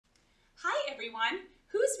everyone.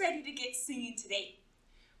 Who's ready to get singing today?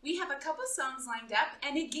 We have a couple songs lined up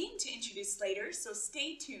and a game to introduce later, so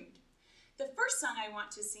stay tuned. The first song I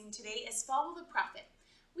want to sing today is Follow the Prophet.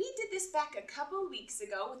 We did this back a couple weeks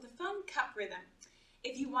ago with a fun cup rhythm.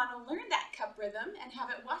 If you want to learn that cup rhythm and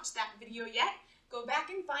haven't watched that video yet, go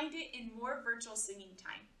back and find it in more virtual singing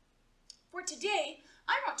time. For today,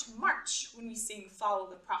 I want to march when we sing Follow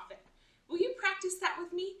the Prophet. Will you practice that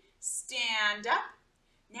with me? Stand up.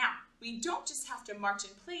 Now, we don't just have to march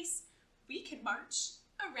in place, we can march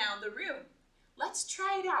around the room. Let's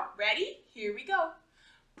try it out. Ready? Here we go.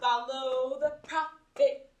 Follow the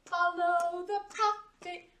prophet, follow the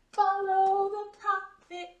prophet, follow the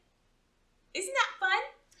prophet. Isn't that fun?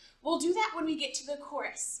 We'll do that when we get to the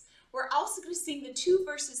chorus. We're also going to sing the two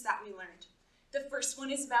verses that we learned. The first one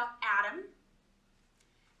is about Adam,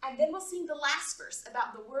 and then we'll sing the last verse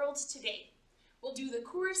about the world today. We'll do the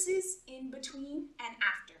choruses in between and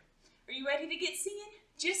after. Are you ready to get singing?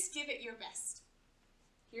 Just give it your best.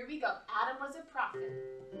 Here we go. Adam was a prophet.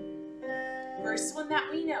 First one that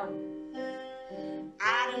we know.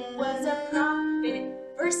 Adam was a prophet.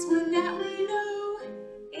 First one that we know.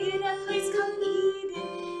 In a place called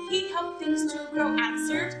Eden, he helped things to grow.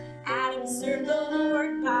 Adam served the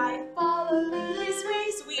Lord by following his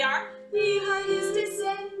ways. We are his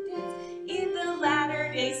descendants in the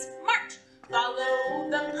latter days. March! Follow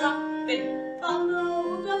the prophet,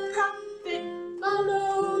 follow the prophet,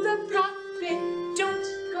 follow the prophet, don't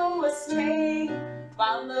go astray.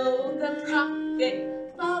 Follow the prophet,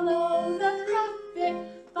 follow the prophet,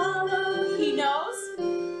 follow, he knows the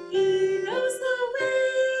way.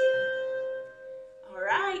 All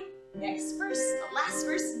right, next verse, the last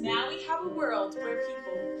verse. Now we have a world where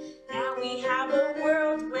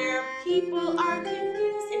people are confused.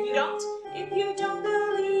 If you don't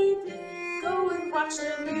believe it, go and watch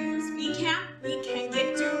the news. We can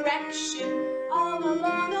get direction all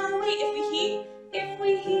along our way. If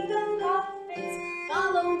we heed the prophets,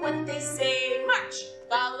 follow what they say. March!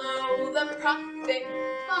 Follow the prophet,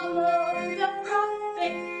 follow the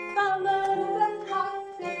prophet, follow the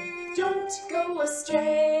prophet, don't go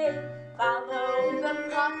astray. Follow the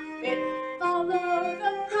prophet, follow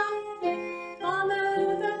the prophet, follow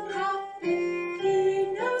the prophet, he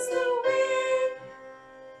knows the way.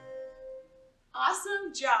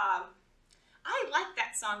 Awesome job! I like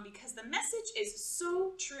that song because the message is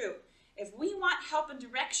so true. If we want help and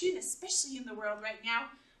direction, especially in the world right now,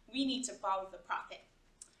 we need to follow the prophet.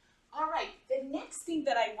 All right, the next thing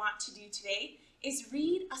that I want to do today is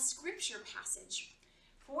read a scripture passage.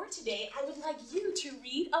 For today, I would like you to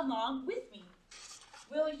read along with me.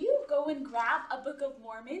 Will you go and grab a Book of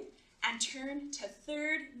Mormon and turn to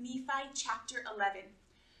 3rd Nephi chapter 11?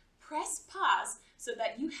 Press pause so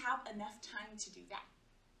that you have enough time to do that.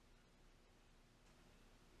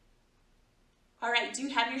 All right, do you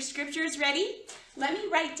have your scriptures ready? Let me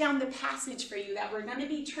write down the passage for you that we're going to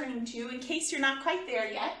be turning to in case you're not quite there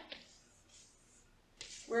yet.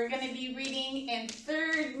 We're going to be reading in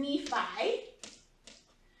 3rd Nephi.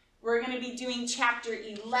 We're going to be doing chapter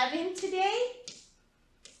 11 today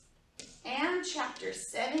and chapter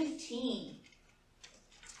 17.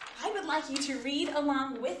 I would like you to read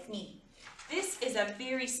along with me. This is a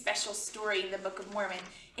very special story in the Book of Mormon.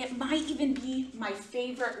 It might even be my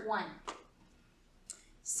favorite one.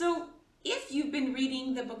 So if you've been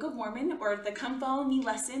reading the Book of Mormon or the Come Follow Me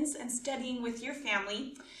lessons and studying with your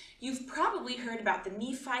family, you've probably heard about the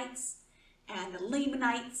Nephites and the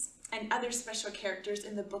Lamanites and other special characters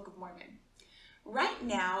in the Book of Mormon. Right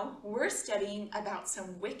now, we're studying about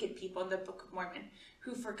some wicked people in the Book of Mormon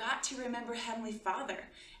who forgot to remember Heavenly Father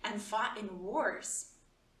and fought in wars.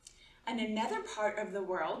 In another part of the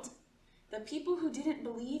world, the people who didn't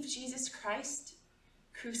believe Jesus Christ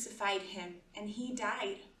crucified him and he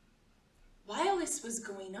died. While this was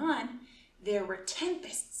going on, there were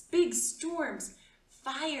tempests, big storms,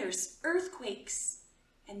 fires, earthquakes,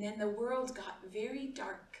 and then the world got very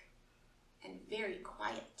dark and very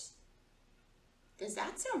quiet. Does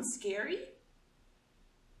that sound scary?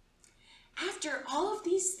 After all of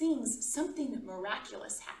these things, something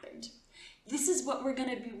miraculous happened. This is what we're going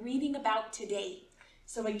to be reading about today.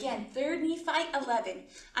 So again, 3rd Nephi 11.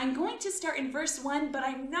 I'm going to start in verse 1, but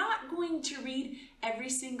I'm not going to read every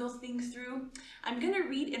single thing through. I'm going to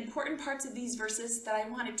read important parts of these verses that I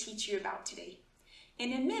want to teach you about today.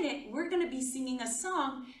 In a minute, we're going to be singing a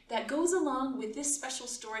song that goes along with this special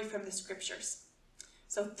story from the scriptures.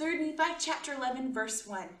 So 3rd Nephi chapter 11, verse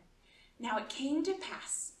 1. Now it came to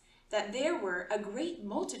pass that there were a great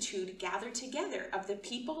multitude gathered together of the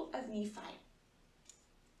people of Nephi.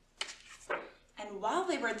 And while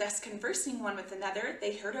they were thus conversing one with another,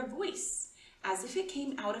 they heard a voice, as if it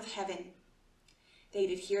came out of heaven. They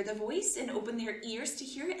did hear the voice and opened their ears to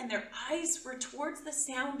hear it, and their eyes were towards the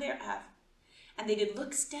sound thereof. And they did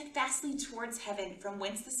look steadfastly towards heaven, from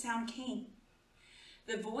whence the sound came.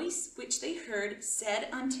 The voice which they heard said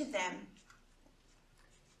unto them,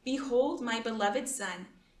 Behold my beloved Son,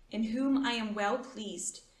 in whom I am well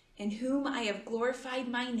pleased, in whom I have glorified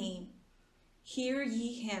my name. Hear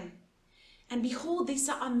ye him. And behold, they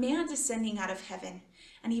saw a man descending out of heaven,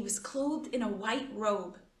 and he was clothed in a white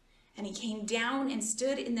robe. And he came down and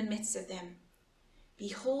stood in the midst of them.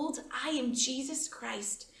 Behold, I am Jesus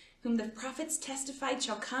Christ, whom the prophets testified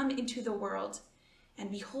shall come into the world. And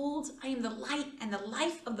behold, I am the light and the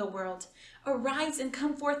life of the world. Arise and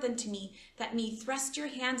come forth unto me, that ye thrust your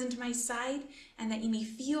hands into my side, and that ye may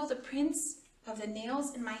feel the prints of the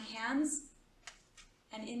nails in my hands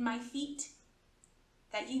and in my feet,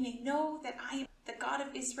 that ye may know that I am the God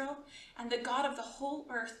of Israel and the God of the whole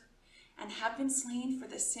earth, and have been slain for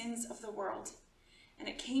the sins of the world. And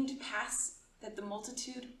it came to pass that the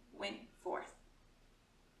multitude went forth.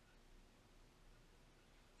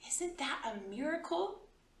 Isn't that a miracle?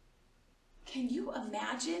 Can you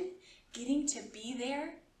imagine getting to be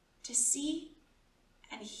there to see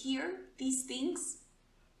and hear these things?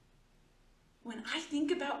 When I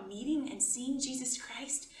think about meeting and seeing Jesus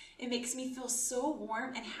Christ, it makes me feel so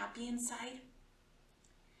warm and happy inside.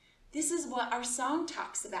 This is what our song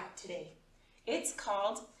talks about today. It's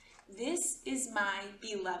called, This Is My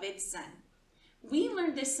Beloved Son. We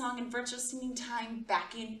learned this song in virtual singing time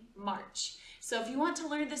back in March. So if you want to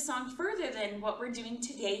learn this song further than what we're doing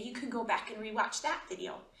today, you can go back and rewatch that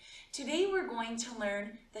video. Today we're going to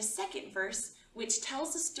learn the second verse, which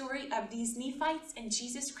tells the story of these Nephites and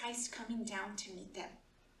Jesus Christ coming down to meet them.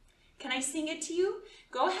 Can I sing it to you?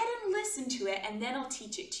 Go ahead and listen to it, and then I'll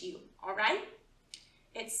teach it to you, all right?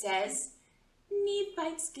 It says,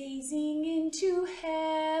 Nephites gazing into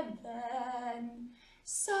heaven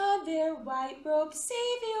saw their white-robed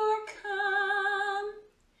Savior come,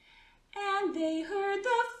 and they heard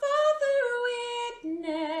the Father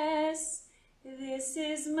witness, This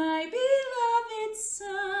is my beloved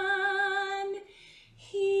Son,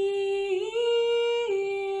 hear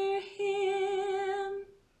him.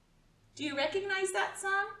 Do you recognize that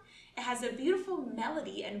song? It has a beautiful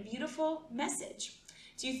melody and beautiful message.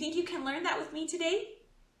 Do you think you can learn that with me today?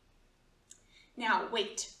 Now,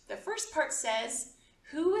 wait. The first part says,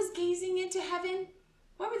 who was gazing into heaven?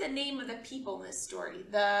 What were the name of the people in this story?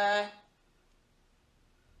 The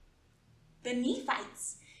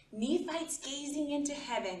Nephites. Nephites gazing into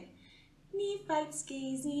heaven. Nephites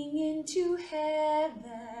gazing into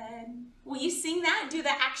heaven. Will you sing that and do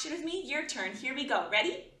the action with me? Your turn. Here we go.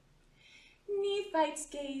 Ready? Nephites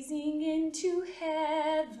gazing into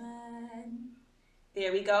heaven.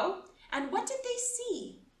 There we go. And what did they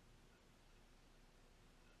see?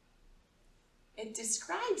 It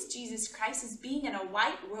describes Jesus Christ as being in a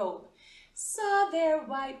white robe. Saw their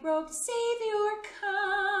white-robed Savior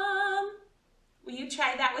come. Will you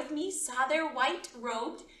try that with me? Saw their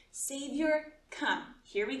white-robed Savior come.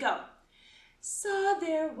 Here we go. Saw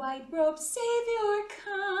their white-robed Savior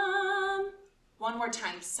come. One more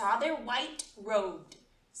time. Saw their white-robed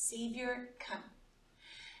Savior come.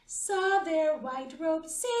 Saw their white-robed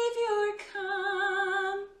Savior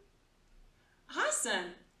come.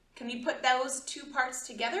 Awesome. Can we put those two parts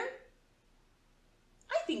together?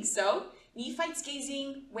 I think so. Nephites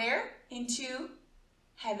gazing where? Into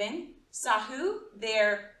heaven. Saw who?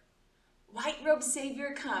 Their white-robed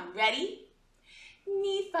Savior come. Ready?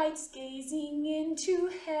 Nephites gazing into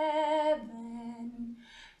heaven.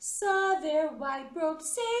 Saw their white-robed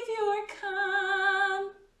Savior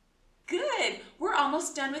come. Good. We're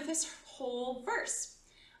almost done with this whole verse.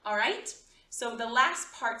 All right? So the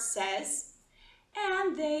last part says,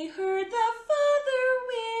 and they heard the Father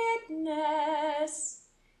witness,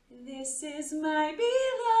 This is my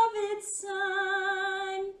beloved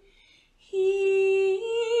Son, hear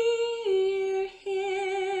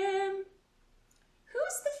him.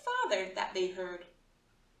 Who's the Father that they heard?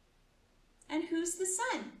 And who's the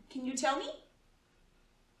Son? Can you tell me?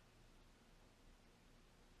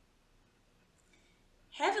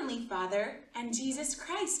 Heavenly Father and Jesus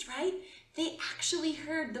Christ, right? They actually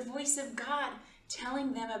heard the voice of God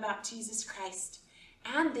telling them about Jesus Christ.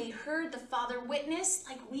 And they heard the Father witness,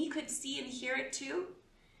 like we could see and hear it too.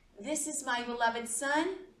 This is my beloved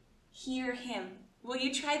Son, hear him. Will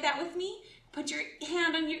you try that with me? Put your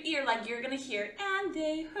hand on your ear like you're going to hear. And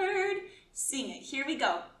they heard, sing it. Here we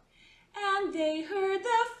go. And they heard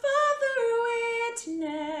the Father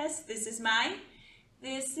witness. This is my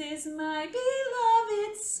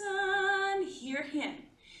beloved Son. Hear him.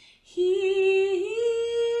 Hear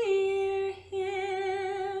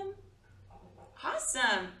him. Awesome.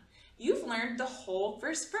 Awesome! You've learned the whole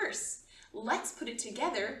first verse. Let's put it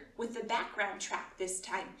together with the background track this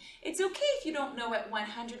time. It's okay if you don't know it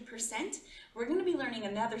 100%. We're going to be learning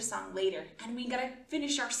another song later, and we got to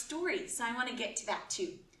finish our story, so I want to get to that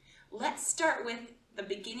too. Let's start with the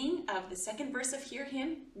beginning of the second verse of Hear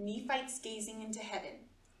Him, Nephites gazing into heaven.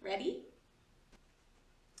 Ready?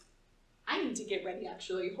 I need to get ready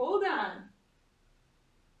actually. Hold on.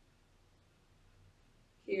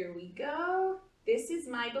 Here we go. This is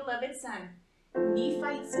my beloved son.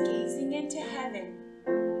 Nephites gazing into heaven.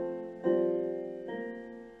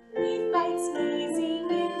 Nephites gazing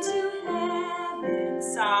into heaven.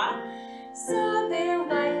 Saw their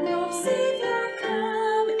white-robed Savior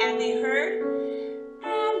come. And they heard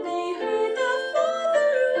the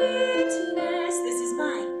Father witness.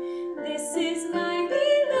 This is my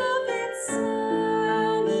beloved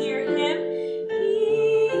son. Hear him,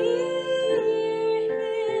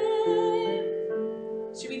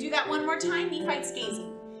 Should we do that one more time? Nephites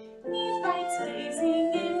gazing. Nephites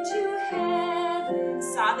gazing into heaven.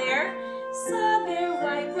 Saw their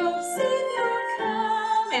white-robed Savior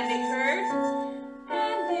come. And they heard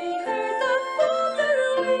the Father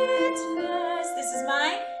witness.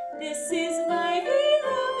 This is my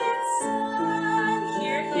beloved son.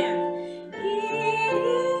 Hear him.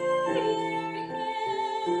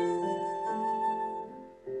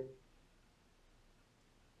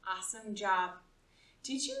 Awesome job.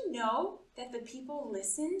 Did you know that the people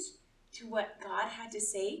listened to what God had to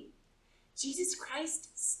say? Jesus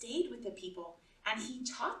Christ stayed with the people and he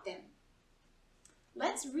taught them.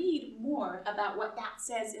 Let's read more about what that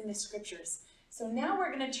says in the scriptures. So now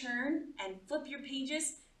we're going to turn and flip your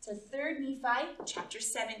pages to 3 Nephi chapter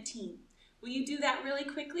 17. Will you do that really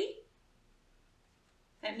quickly?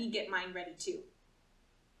 Let me get mine ready too.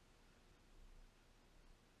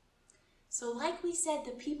 So like we said,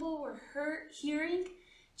 the people were hearing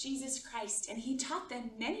Jesus Christ, and he taught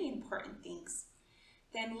them many important things.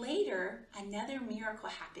 Then later, another miracle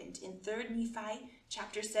happened in 3 Nephi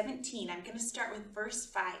chapter 17. I'm going to start with verse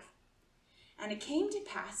 5. And it came to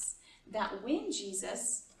pass that when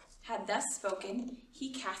Jesus had thus spoken,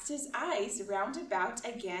 he cast his eyes round about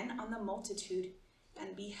again on the multitude,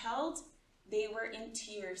 and beheld, they were in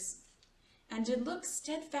tears, and did look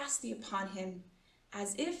steadfastly upon him,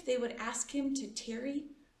 as if they would ask him to tarry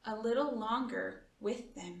a little longer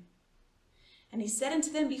with them. And he said unto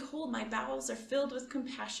them, Behold, my bowels are filled with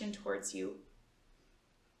compassion towards you.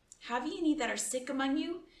 Have ye any that are sick among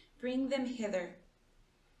you? Bring them hither.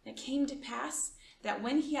 And it came to pass that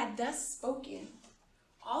when he had thus spoken,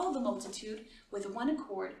 all the multitude with one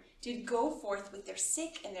accord did go forth with their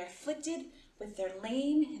sick and their afflicted, with their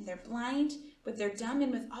lame and their blind, with their dumb,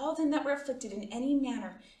 and with all them that were afflicted in any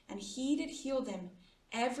manner. And he did heal them,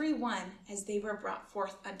 every one as they were brought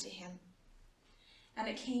forth unto him. And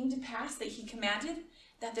it came to pass that he commanded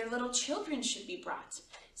that their little children should be brought.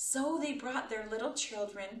 So they brought their little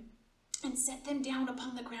children and set them down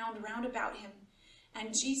upon the ground round about him.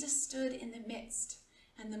 And Jesus stood in the midst,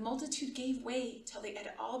 and the multitude gave way till they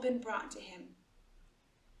had all been brought to him.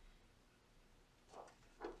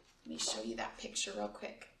 Let me show you that picture real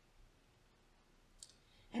quick.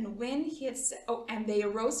 And when he had said, and they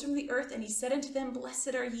arose from the earth, and he said unto them,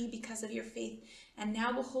 Blessed are ye because of your faith, and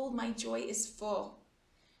now behold, my joy is full.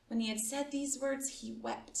 When he had said these words, he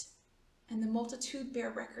wept, and the multitude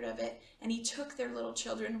bare record of it. And he took their little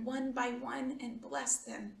children one by one, and blessed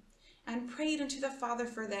them, and prayed unto the Father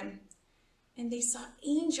for them. And they saw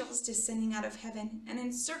angels descending out of heaven, and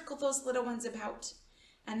encircled those little ones about.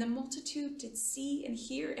 And the multitude did see and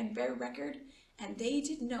hear and bear record, and they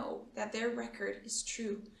did know that their record is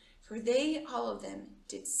true. For they all of them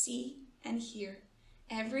did see and hear,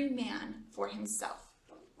 every man for himself.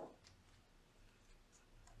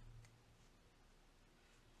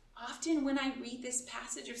 Often when I read this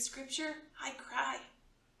passage of scripture, I cry,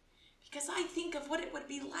 because I think of what it would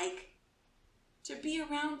be like to be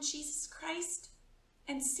around Jesus Christ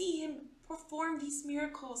and see him perform these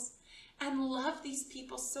miracles and love these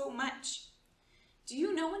people so much. Do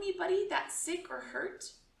you know anybody that's sick or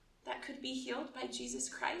hurt that could be healed by Jesus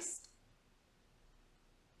Christ?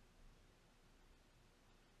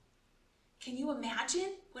 Can you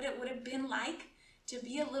imagine what it would have been like to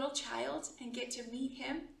be a little child and get to meet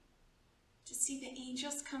him? To see the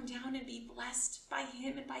angels come down and be blessed by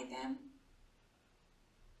him and by them?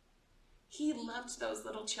 He loved those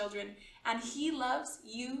little children, and he loves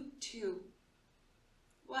you too.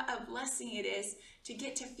 What a blessing it is to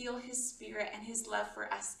get to feel his spirit and his love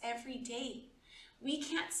for us every day. We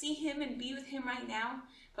can't see him and be with him right now,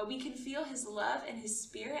 but we can feel his love and his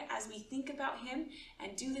spirit as we think about him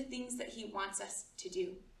and do the things that he wants us to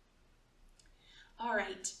do. All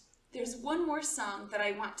right, there's one more song that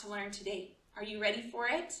I want to learn today. Are you ready for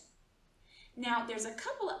it? Now, there's a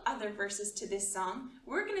couple of other verses to this song.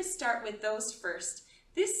 We're going to start with those first.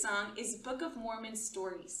 This song is Book of Mormon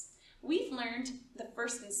stories. We've learned the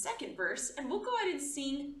first and second verse, and we'll go ahead and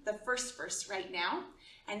sing the first verse right now.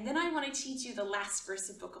 And then I want to teach you the last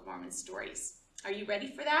verse of Book of Mormon stories. Are you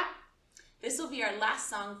ready for that? This will be our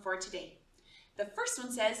last song for today. The first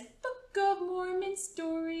one says, Book of Mormon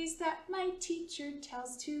stories that my teacher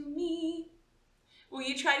tells to me. Will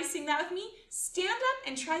you try to sing that with me? Stand up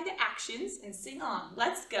and try the actions and sing along.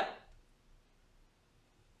 Let's go.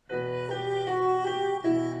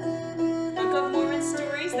 Book of Mormon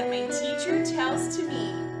stories that my teacher tells to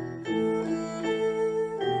me.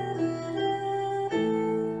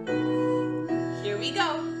 Here we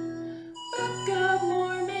go. Book of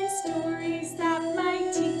Mormon stories that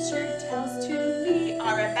my teacher tells to me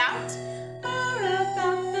are about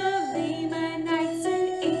the Lamanites in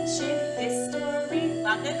ancient history.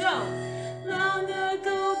 Long ago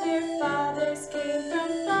their fathers came from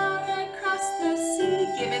far across the sea,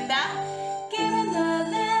 given the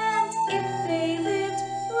land if they lived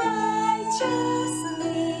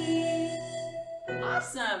righteously.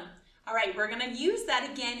 Awesome. All right, we're going to use that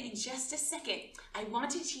again in just a second. I want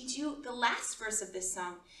to teach you the last verse of this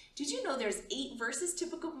song. Did you know there's 8 verses to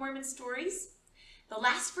Book of Mormon stories? The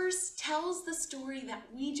last verse tells the story that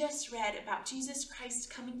we just read about Jesus Christ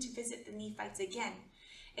coming to visit the Nephites again.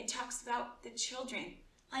 It talks about the children,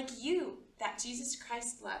 like you, that Jesus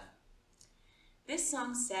Christ loved. This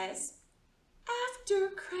song says, After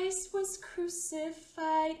Christ was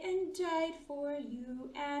crucified and died for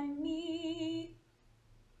you and me.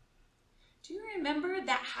 Do you remember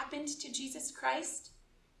that happened to Jesus Christ?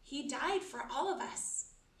 He died for all of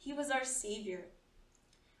us. He was our Savior.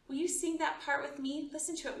 Will you sing that part with me?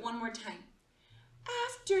 Listen to it one more time.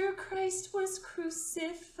 After Christ was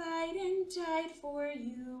crucified and died for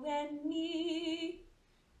you and me.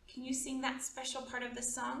 Can you sing that special part of the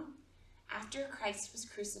song? After Christ was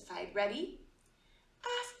crucified. Ready?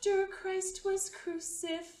 After Christ was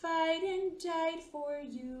crucified and died for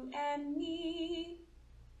you and me.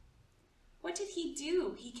 What did he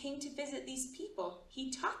do? He came to visit these people.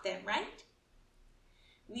 He taught them, right?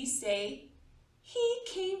 We say, He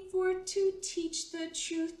came forth to teach the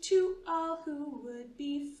truth to all who would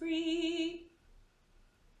be free.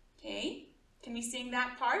 Okay, can we sing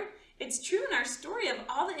that part? It's true in our story of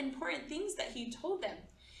all the important things that he told them.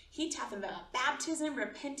 He taught them about baptism,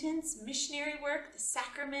 repentance, missionary work, the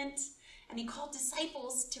sacrament, and he called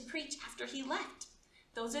disciples to preach after he left.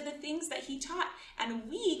 Those are the things that he taught, and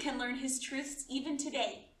we can learn his truths even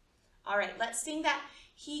today. All right, let's sing that.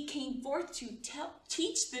 He came forth to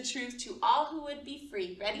teach the truth to all who would be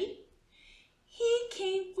free. Ready? He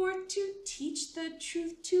came forth to teach the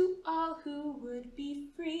truth to all who would be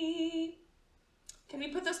free. Can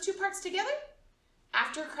we put those two parts together?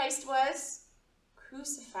 After Christ was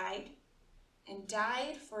crucified and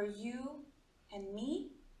died for you and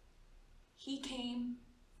me, he came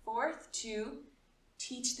forth to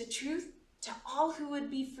teach the truth to all who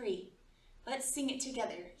would be free. Let's sing it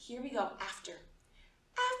together. Here we go.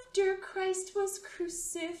 After Christ was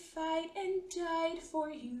crucified and died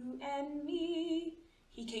for you and me,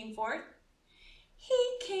 he came forth.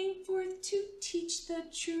 He came forth to teach the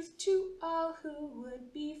truth to all who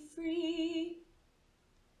would be free.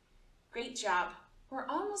 Great job. We're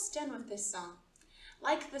almost done with this song.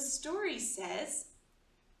 Like the story says,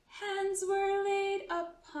 hands were laid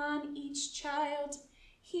upon each child.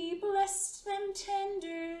 He blessed them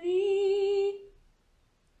tenderly.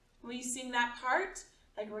 Will you sing that part?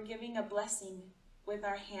 Like we're giving a blessing with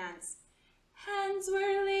our hands. Hands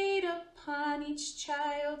were laid upon each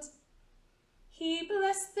child. He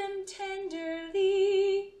blessed them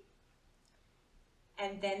tenderly.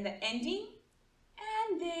 And then the ending.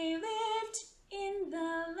 And they lived in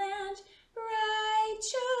the land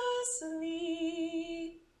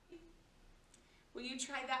righteously. Will you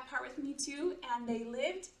try that part with me too? And they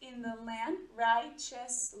lived in the land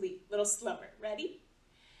righteously. A little slower. Ready?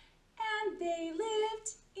 And they lived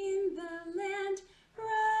in the land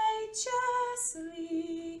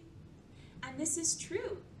righteously. And this is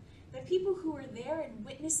true. The people who were there and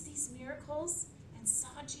witnessed these miracles and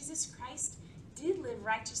saw Jesus Christ did live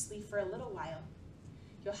righteously for a little while.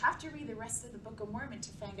 You'll have to read the rest of the Book of Mormon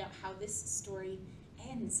to find out how this story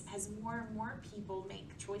ends as more and more people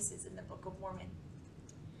make choices in the Book of Mormon.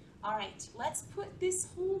 All right, let's put this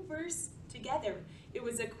whole verse together. It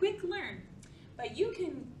was a quick learn, but you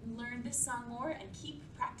can learn this song more and keep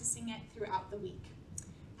practicing it throughout the week.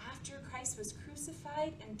 After Christ was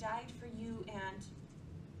crucified and died for you and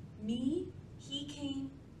me, he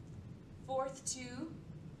came forth forth to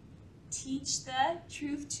teach the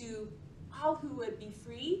truth to all who would be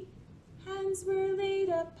free. Hands were laid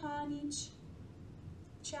upon each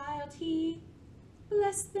child, he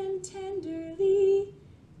blessed them tenderly,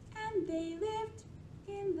 and they lived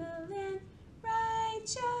in the land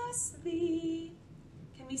righteously.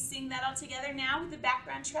 Can we sing that all together now with the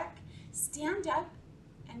background track? Stand up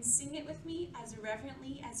and sing it with me as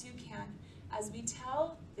reverently as you can as we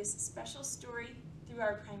tell this special story through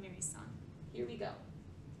our primary song. Here we go.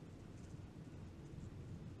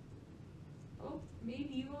 Oh,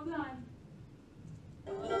 maybe, hold on.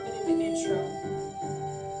 A little bit of an intro.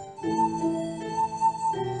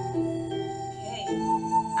 Okay,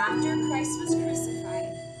 after Christ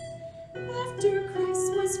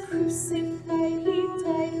was crucified, he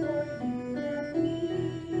died for you and me.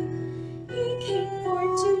 He came for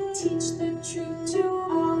to teach the truth to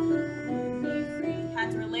all who would be free.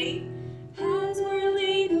 Hands were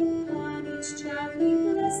laid upon each child. He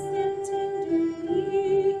blessed them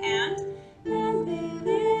tenderly, and they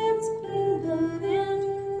lived in the land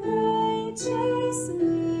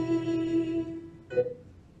righteously.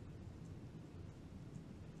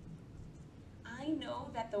 I know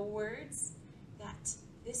that the words that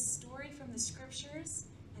this story from the scriptures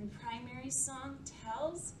and primary song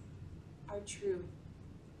tells are true.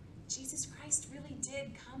 Jesus Christ really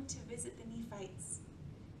did come to visit the Nephites.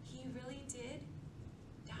 He really did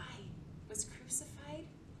die, was crucified,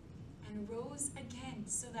 and rose again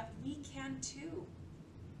so that we can too.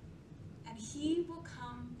 And he will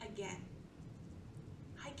come again.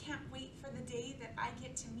 I can't wait for the day that I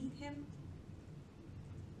get to meet him.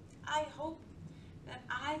 I hope that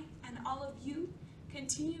I and all of you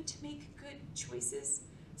continue to make good choices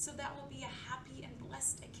so that will be a happy and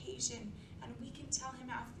blessed occasion, and we can tell him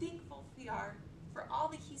how thankful we are for all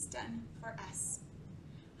that he's done for us.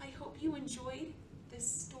 I hope you enjoyed this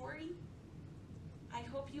story. I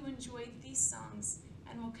hope you enjoyed these songs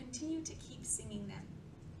and will continue to keep singing them.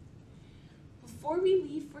 Before we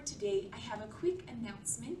leave for today, I have a quick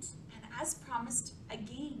announcement and, as promised, a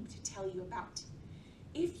game to tell you about.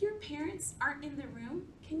 If your parents aren't in the room,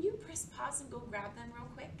 can you press pause and go grab them real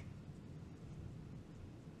quick?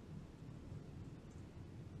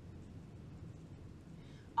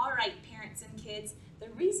 All right, parents and kids, the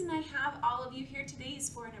reason I have all of you here today is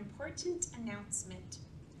for an important announcement.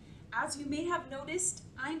 As you may have noticed,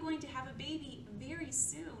 I'm going to have a baby very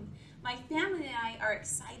soon. My family and I are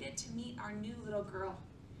excited to meet our new little girl.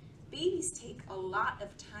 Babies take a lot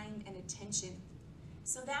of time and attention.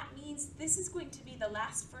 So that means this is going to be the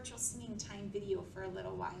last virtual singing time video for a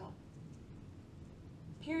little while.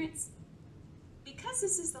 Parents, because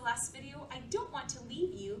this is the last video, I don't want to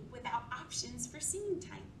leave you without options for singing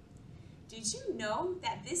time. Did you know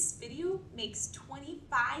that this video makes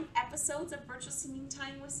 25 episodes of virtual singing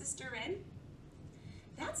time with Sister Wren?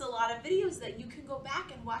 That's a lot of videos that you can go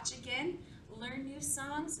back and watch again, learn new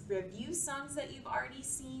songs, review songs that you've already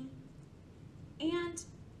seen, and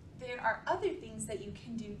there are other things that you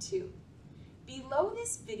can do too. Below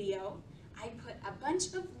this video, I put a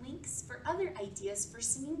bunch of links for other ideas for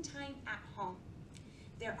singing time at home.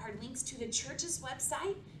 There are links to the church's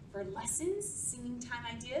website for lessons, singing time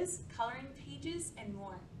ideas, coloring pages, and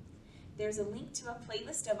more. There's a link to a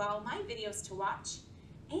playlist of all my videos to watch,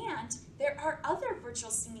 and there are other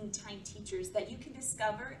virtual singing time teachers that you can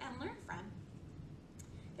discover and learn from.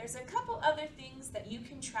 There's a couple other things that you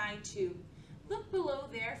can try too. Look below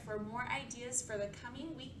there for more ideas for the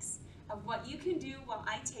coming weeks of what you can do while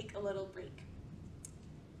I take a little break.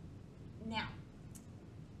 Now,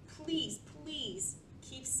 please, please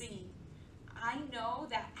keep singing. I know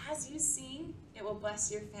that as you sing, it will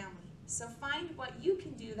bless your family. So find what you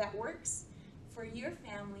can do that works for your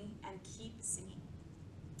family and keep singing.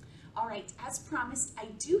 All right, as promised, I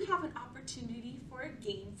do have an opportunity for a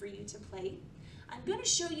game for you to play. I'm going to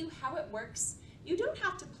show you how it works. You don't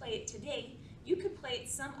have to play it today. You could play it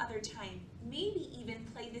some other time, maybe even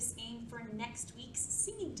play this game for next week's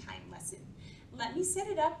singing time lesson. Let me set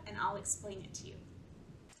it up and I'll explain it to you.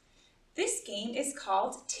 This game is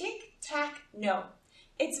called Tic-Tac-Know.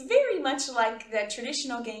 It's very much like the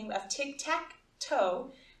traditional game of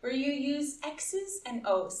Tic-Tac-Toe, where you use X's and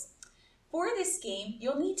O's. For this game,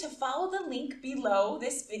 you'll need to follow the link below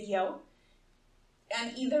this video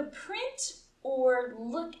and either print or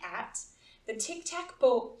look at the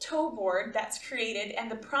Tic-Tac-Toe board that's created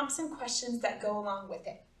and the prompts and questions that go along with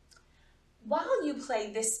it. While you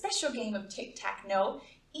play this special game of Tic-Tac-Know,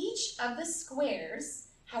 each of the squares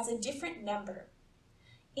has a different number.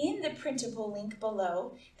 In the printable link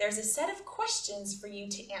below, there's a set of questions for you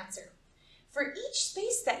to answer. For each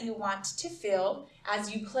space that you want to fill,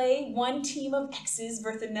 as you play one team of X's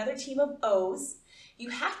versus another team of O's, you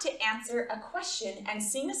have to answer a question and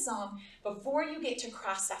sing a song before you get to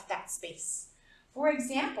cross off that space. For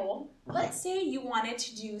example, let's say you wanted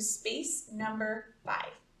to do space number 5.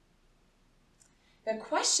 The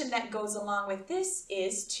question that goes along with this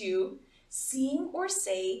is to sing or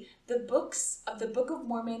say the books of the Book of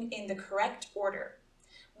Mormon in the correct order.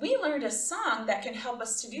 We learned a song that can help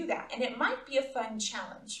us to do that, and it might be a fun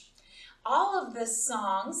challenge. All of the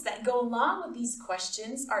songs that go along with these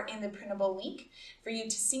questions are in the printable link for you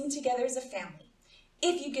to sing together as a family.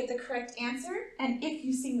 If you get the correct answer, and if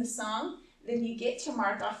you sing the song, then you get to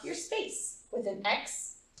mark off your space with an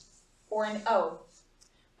X or an O.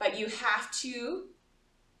 But you have to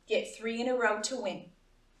get 3 in a row to win.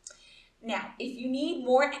 Now, if you need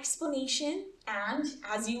more explanation, and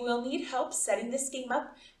as you will need help setting this game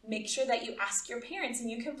up, make sure that you ask your parents and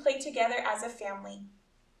you can play together as a family.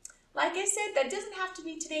 Like I said, that doesn't have to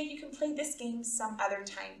be today. You can play this game some other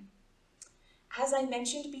time. As I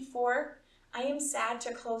mentioned before, I am sad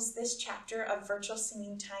to close this chapter of virtual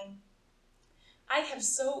singing time. I have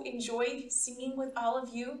so enjoyed singing with all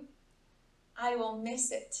of you. I will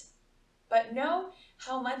miss it. But know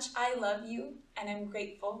how much I love you and am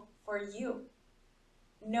grateful for you.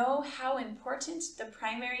 Know how important the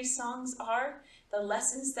primary songs are, the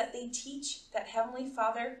lessons that they teach that Heavenly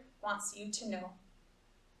Father wants you to know.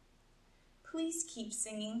 Please keep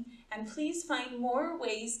singing, and please find more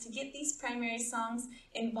ways to get these primary songs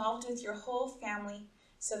involved with your whole family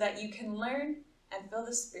so that you can learn and feel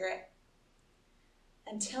the Spirit.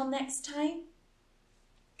 Until next time,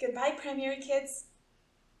 goodbye, primary kids.